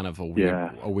kind of a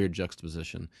weird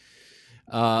juxtaposition.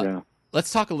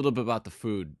 Let's talk a little bit about the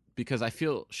food, because I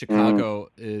feel Chicago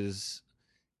is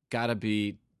gotta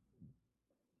be.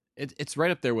 It's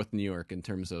right up there with New York in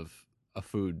terms of a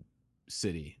food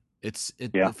city.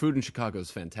 The food in Chicago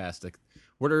is fantastic.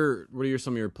 What are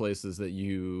some of your places that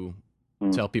you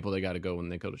tell people they got to go when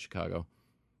they go to Chicago?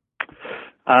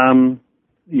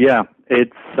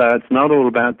 It's not all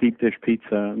about deep dish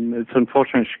pizza. It's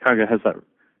unfortunate Chicago has that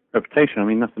reputation. I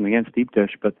mean, nothing against deep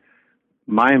dish, but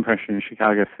my impression of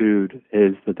Chicago food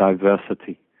is the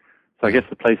diversity. So I guess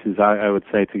the places I would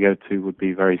say to go to would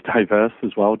be very diverse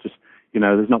as well. Just,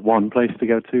 there's not one place to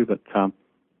go to, but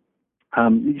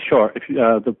sure. If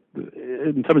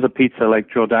in terms of pizza, like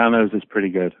Giordano's is pretty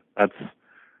good. That's,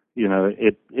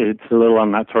 it's a little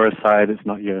on that tourist side. It's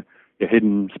not your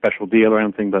hidden special deal or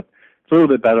anything, but it's a little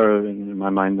bit better in my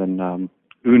mind than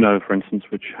Uno, for instance,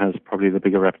 which has probably the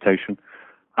bigger reputation.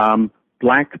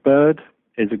 Blackbird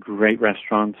is a great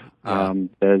restaurant.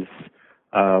 There's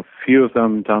a few of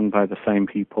them done by the same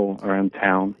people around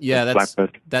town. Yeah,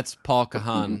 that's Paul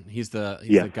Kahan. He's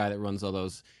the guy that runs all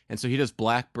those, and so he does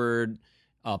Blackbird.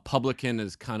 Publican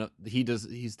is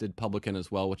he's did Publican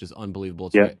as well, which is unbelievable.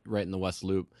 It's right in the West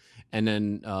Loop. And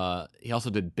then he also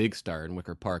did Big Star in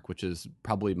Wicker Park, which is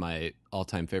probably my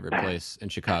all-time favorite place in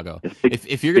Chicago.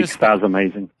 If you're Big Star's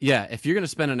amazing. Yeah, if you're going to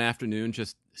spend an afternoon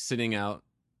just sitting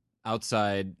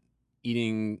outside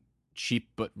eating cheap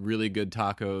but really good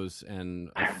tacos and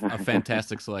a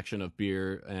fantastic selection of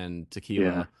beer and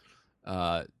tequila,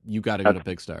 you got to go to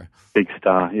Big Star. Big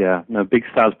Star, yeah. No, Big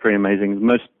Star's pretty amazing. The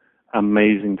most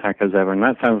amazing tacos ever, and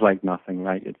that sounds like nothing,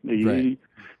 right? You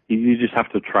just have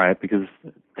to try it, because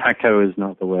taco is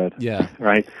not the word. Yeah.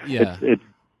 Right? Yeah.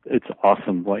 It's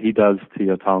awesome what he does to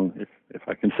your tongue, if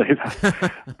I can say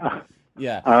that.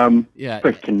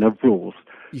 Breaking the rules.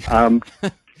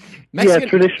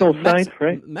 Traditional side,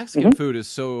 right? Mexican food is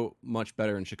so much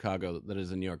better in Chicago than it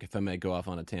is in New York, if I may go off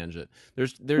on a tangent.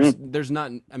 There's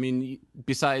not, I mean,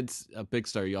 besides Big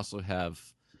Star, you also have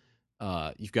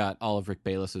you've got all of Rick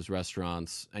Bayless's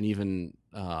restaurants, and even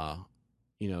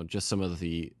just some of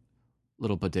the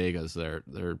little bodegas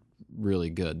they're really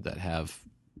good, that have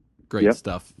great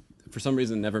stuff. For some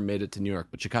reason, never made it to New York,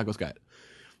 but Chicago's got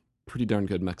pretty darn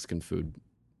good Mexican food.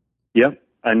 Yep,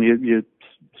 and you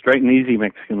straight and easy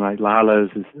Mexican, like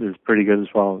Lalo's is pretty good as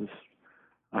well.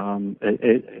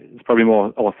 It's probably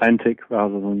more authentic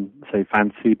rather than, say,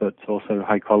 fancy, but also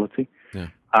high quality. Yeah.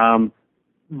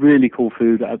 Really cool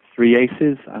food at Three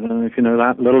Aces. I don't know if you know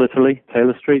that. Little Italy,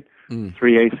 Taylor Street.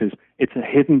 Three Aces. It's a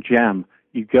hidden gem.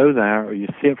 You go there, or you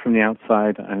see it from the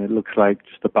outside, and it looks like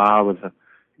just a bar with a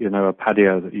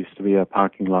patio that used to be a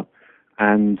parking lot.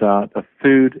 And the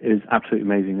food is absolutely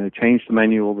amazing. They change the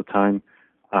menu all the time.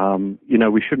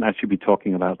 We shouldn't actually be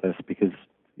talking about this, because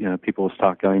people will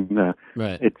start going there.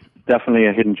 Right. It's definitely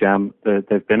a hidden gem.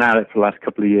 They've been at it for the last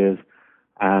couple of years.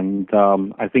 And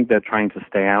I think they're trying to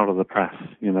stay out of the press.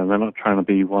 They're not trying to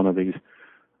be one of these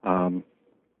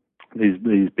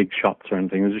big shots or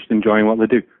anything. They're just enjoying what they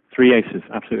do. Three Aces,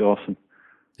 absolutely awesome.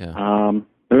 Yeah.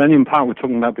 Millennium Park, we were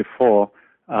talking about before.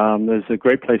 There's a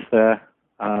great place there,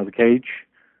 the Cage,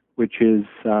 which is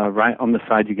right on the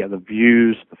side. You get the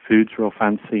views. The food's real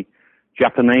fancy.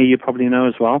 Japanese, you probably know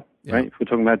as well, right? If we're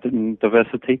talking about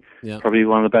diversity, probably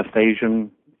one of the best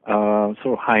Asian, sort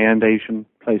of high-end Asian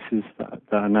places that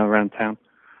I know around town.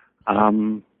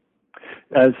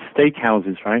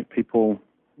 Steakhouses, right? People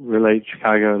relate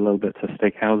Chicago a little bit to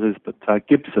steakhouses, but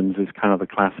Gibson's is kind of the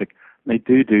classic. They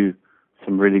do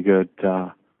some really good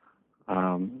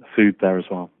food there as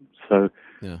well. So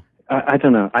I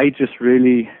don't know. I just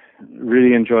really,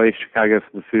 really enjoy Chicago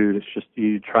for the food. It's just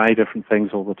you try different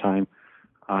things all the time.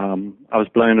 I was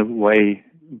blown away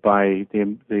by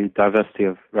the diversity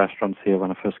of restaurants here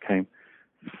when I first came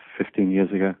 15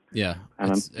 years ago. Yeah,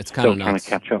 and it's I'm kind of trying to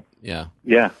catch up.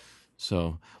 Yeah.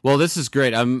 So, well, this is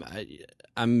great.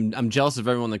 I'm jealous of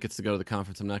everyone that gets to go to the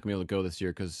conference. I'm not gonna be able to go this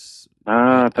year because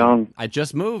I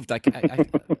just moved.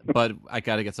 But I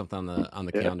got to get something on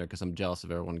the calendar, because I'm jealous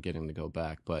of everyone getting to go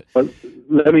back. But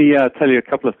let me tell you a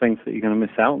couple of things that you're going to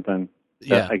miss out then.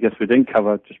 I guess we didn't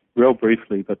cover just real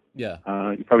briefly, but you've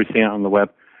probably seen it on the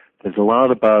web. There's a lot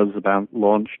of buzz about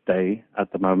launch day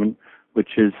at the moment,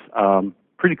 which is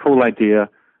pretty cool idea.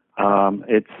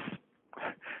 It's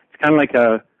kind of like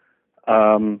a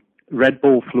Red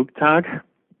Bull Flugtag,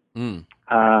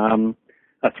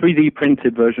 a 3D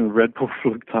printed version of Red Bull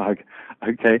Flugtag.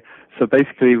 Okay, so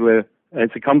basically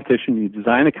it's a competition. You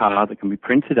design a car that can be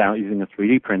printed out using a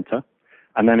 3D printer,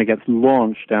 and then it gets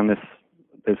launched down this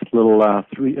this little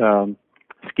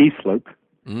ski slope.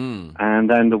 And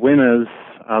then the winners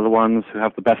are the ones who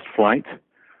have the best flight,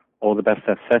 or the best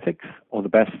aesthetics, or the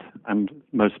best and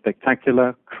most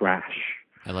spectacular crash.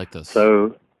 I like this.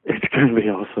 So it's going to be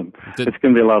awesome. It's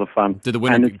going to be a lot of fun. Did the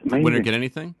winner get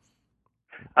anything?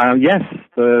 Yes,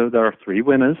 there are 3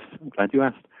 winners. I'm glad you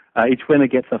asked. Each winner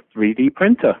gets a 3D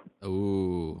printer.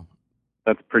 Ooh.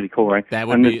 That's pretty cool, right?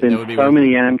 There's been so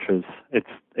many entries.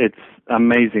 It's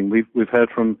amazing. We've heard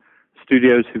from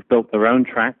studios who've built their own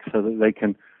tracks so that they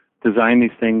can design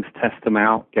these things, test them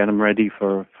out, get them ready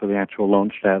for the actual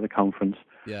launch day at the conference.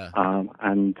 Yeah.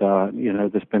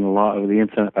 There's been a lot over the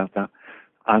internet about that.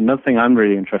 Another thing I'm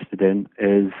really interested in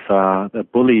is the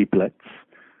Bully Blitz.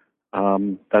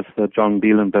 That's the John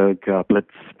Bielenberg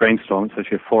Blitz brainstorm. It's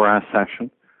actually a 4-hour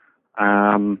session.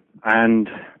 And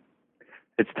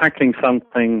it's tackling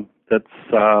something that's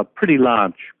pretty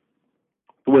large.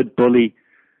 The word bully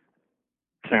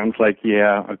sounds like,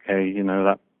 yeah, okay,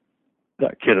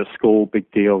 that kid at school,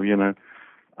 big deal, It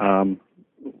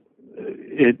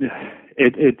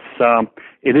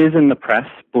is in the press,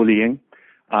 bullying,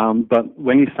 but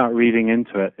when you start reading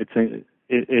into it,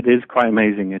 it is quite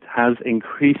amazing. It has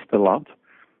increased a lot,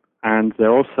 and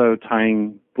they're also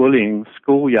tying bullying,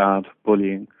 schoolyard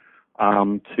bullying,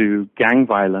 to gang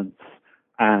violence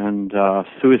and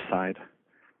suicide.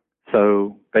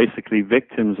 So basically,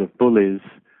 victims of bullies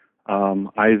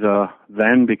either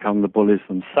then become the bullies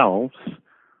themselves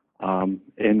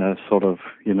in a sort of,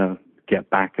 get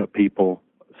back at people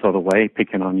sort of way,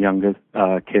 picking on younger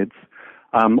kids,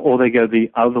 or they go the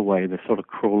other way. They sort of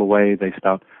crawl away. They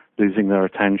start losing their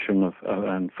attention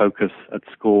and focus at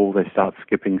school. They start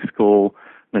skipping school.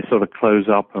 And they sort of close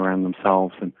up around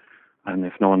themselves, and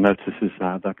if no one notices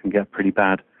that can get pretty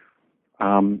bad.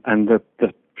 And the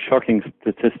shocking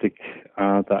statistic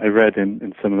that I read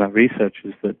in some of that research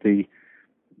is that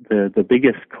the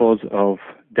biggest cause of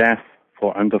death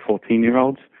for under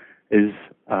 14-year-olds is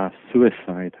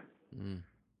suicide,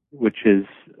 which is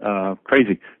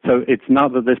crazy. So it's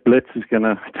not that this blitz is going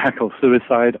to tackle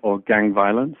suicide or gang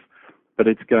violence, but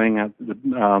it's going at the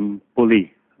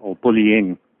bully or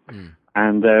bullying.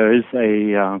 And there is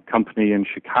a company in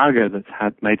Chicago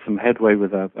that's made some headway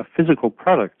with a physical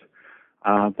product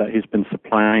that he's been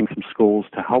supplying some schools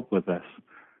to help with this.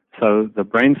 So the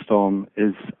brainstorm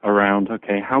is around,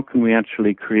 okay, how can we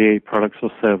actually create products or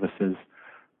services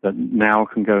that now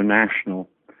can go national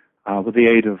with the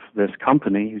aid of this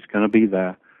company who's going to be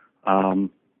there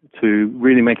to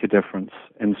really make a difference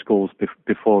in schools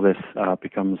before this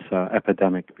becomes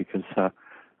epidemic, because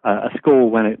a school,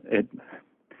 when it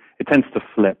tends to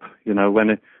flip, when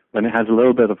it has a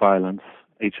little bit of violence,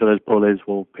 each of those bullies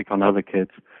will pick on other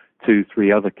kids,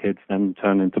 2-3 other kids then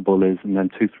turn into bullies, and then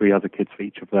 2-3 other kids for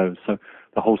each of those. So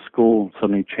the whole school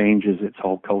suddenly changes its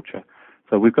whole culture.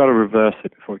 So we've got to reverse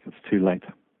it before it gets too late.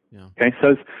 Yeah. Okay,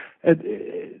 so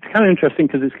it's kind of interesting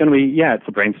because it's going to be, it's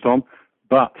a brainstorm,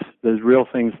 but there's real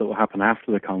things that will happen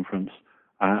after the conference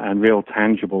and real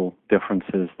tangible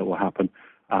differences that will happen.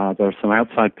 There are some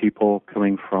outside people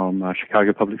coming from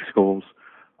Chicago Public Schools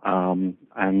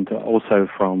and also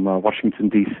from Washington,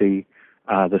 D.C.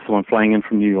 There's someone flying in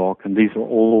from New York, and these are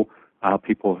all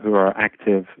people who are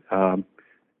active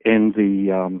in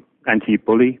the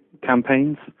anti-bully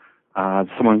campaigns.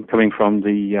 Someone coming from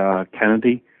the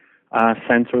Kennedy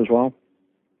Center as well.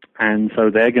 And so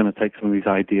they're going to take some of these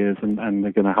ideas and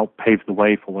they're going to help pave the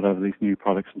way for whatever these new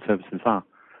products and services are.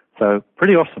 So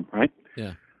pretty awesome, right?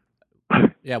 Yeah.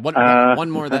 Yeah. One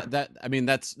more that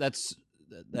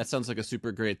sounds like a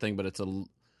super great thing, but it's a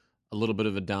little bit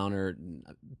of a downer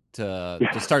to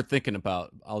start thinking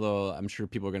about. Although I'm sure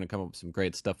people are going to come up with some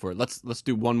great stuff for it. Let's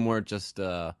do one more, just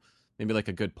maybe like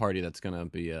a good party that's going to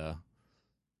be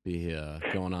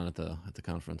going on at the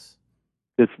conference.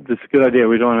 It's a good idea.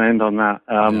 We don't want to end on that.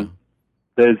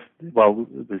 There's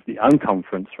the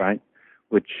unconference, right,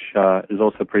 which is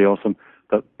also pretty awesome.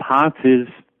 But parties,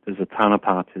 there's a ton of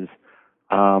parties.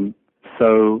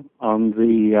 So on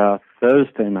the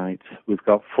Thursday night, we've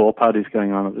got 4 parties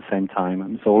going on at the same time,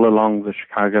 and it's all along the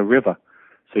Chicago River.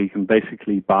 So you can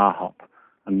basically bar hop.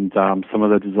 And some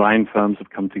of the design firms have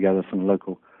come together, some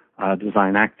local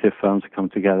design active firms have come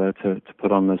together to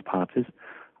put on those parties.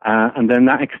 And then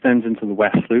that extends into the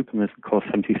West Loop, and there's, of course,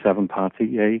 77 party,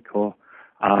 yay, cool.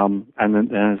 And then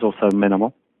there's also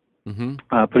Minimal.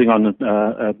 Putting on,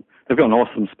 they've got an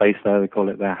awesome space there. They call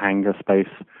it their hangar space.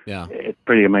 Yeah. It's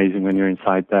pretty amazing when you're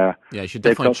inside there. Yeah, you should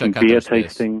definitely check out beer their space.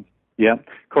 tasting. Yeah.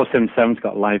 Of course, 77's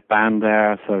got a live band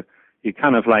there, so you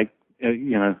kind of like,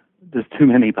 there's too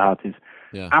many parties.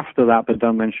 Yeah. After that, but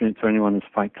don't mention it to anyone, is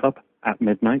Fight Club at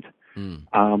midnight,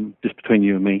 just between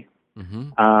you and me.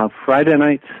 Friday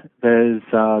night, there's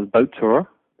a boat tour.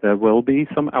 There will be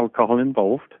some alcohol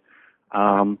involved,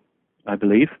 I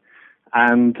believe.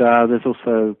 And there's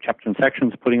also chapter and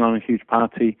sections putting on a huge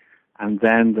party. And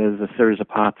then there's a series of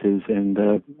parties in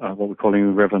the what we're calling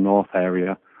the River North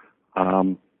area.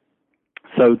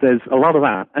 So there's a lot of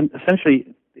that. And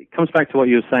essentially, it comes back to what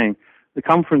you were saying. The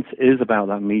conference is about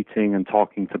that meeting and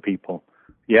talking to people.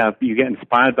 Yeah, you get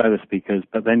inspired by the speakers,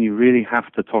 but then you really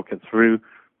have to talk it through,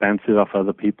 bounce it off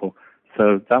other people.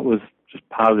 So that was just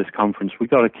part of this conference. We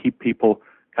got to keep people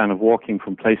kind of walking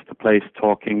from place to place,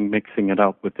 talking, mixing it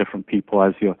up with different people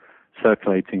as you're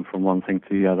circulating from one thing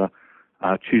to the other,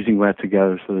 choosing where to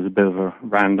go. So there's a bit of a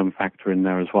random factor in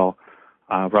there as well,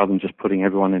 rather than just putting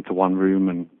everyone into one room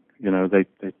and, they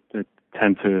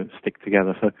tend to stick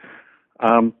together. So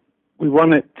we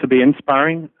want it to be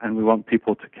inspiring, and we want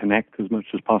people to connect as much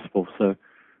as possible. So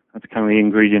that's kind of the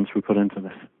ingredients we put into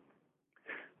this.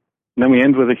 And then we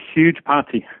end with a huge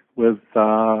party with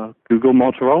Google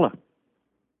Motorola.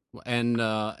 And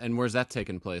where's that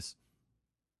taking place?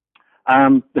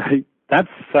 That's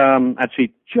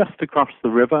actually just across the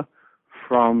river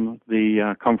from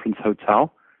the conference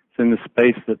hotel. It's in the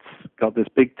space that's got this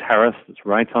big terrace that's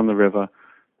right on the river,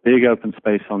 big open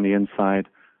space on the inside.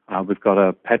 We've got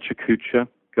a Pecha Kucha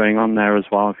going on there as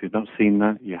well. If you've not seen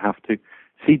that, you have to.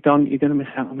 See, Don, you're going to miss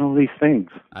out on all these things.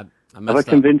 Have I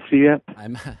convinced you yet?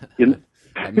 I'm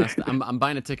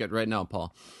buying a ticket right now,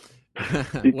 Paul.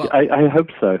 Well, I hope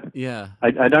so. Yeah.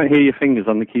 I don't hear your fingers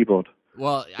on the keyboard.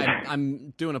 Well,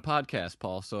 I'm doing a podcast,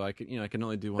 Paul, so I can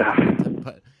only do one.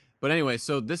 But anyway,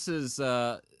 so this is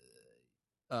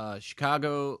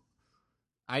Chicago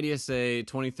IDSA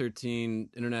 2013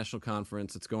 International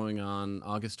Conference. It's going on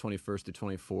August 21st to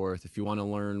 24th. If you want to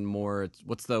learn more,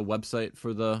 what's the website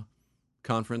for the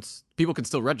conference? People can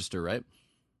still register, right?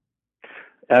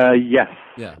 Yes.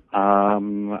 Yeah.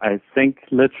 I think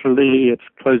literally it's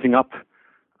closing up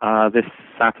this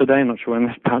Saturday. I'm not sure when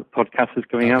this podcast is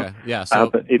going out. Yeah.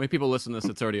 So when people listen to this,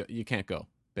 it's already, you can't go,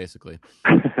 basically.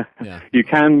 Yeah. You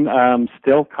can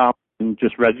still come and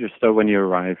just register when you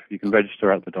arrive. You can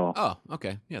register at the door. Oh,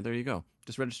 okay. Yeah, there you go.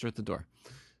 Just register at the door.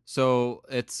 So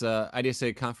it's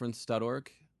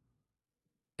idsaconference.org.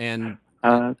 And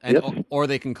yes. Or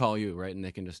they can call you, right? And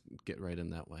they can just get right in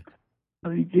that way.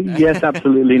 Yes,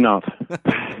 absolutely not.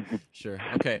 Sure.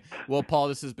 Okay. Well, Paul,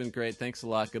 this has been great. Thanks a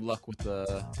lot. Good luck with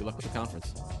the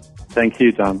conference. Thank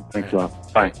you, Tom. Thanks a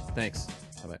lot. Bye. Thanks.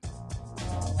 Bye-bye.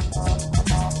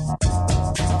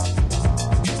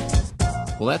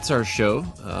 Well, that's our show.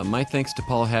 My thanks to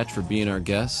Paul Hatch for being our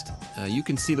guest. You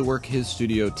can see the work his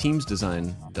studio Teams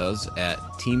Design does at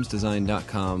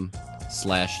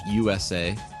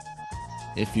teamsdesign.com/USA.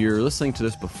 If you're listening to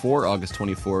this before August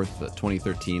 24th,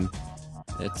 2013,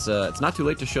 it's not too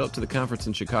late to show up to the conference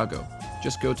in Chicago.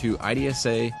 Just go to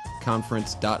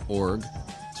idsaconference.org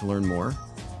to learn more.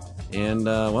 And,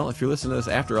 if you're listening to this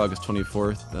after August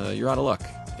 24th, you're out of luck.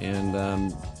 And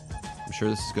I'm sure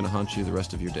this is going to haunt you the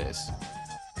rest of your days.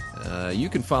 You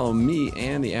can follow me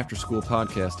and the After School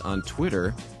podcast on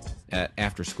Twitter at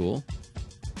After School.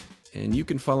 And you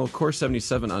can follow Core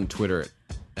 77 on Twitter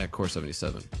at Core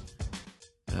 77.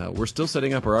 We're still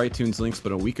setting up our iTunes links,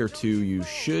 but in a week or two, you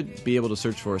should be able to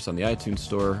search for us on the iTunes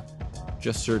store.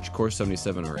 Just search Core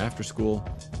 77 or After School.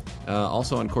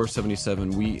 Also on Core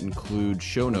 77, we include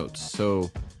show notes. So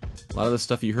a lot of the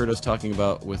stuff you heard us talking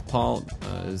about with Paul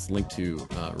is linked to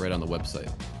right on the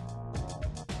website.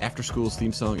 After School's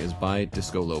theme song is by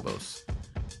Disco Lobos.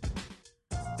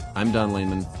 I'm Don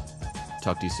Lehman.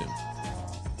 Talk to you soon.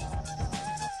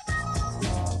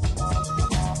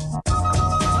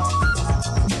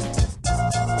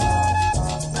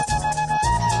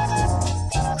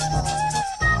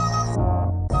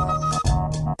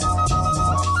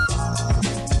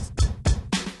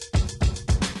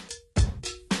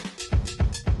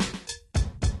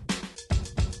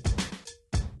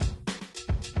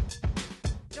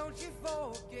 Don't you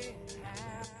forget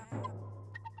how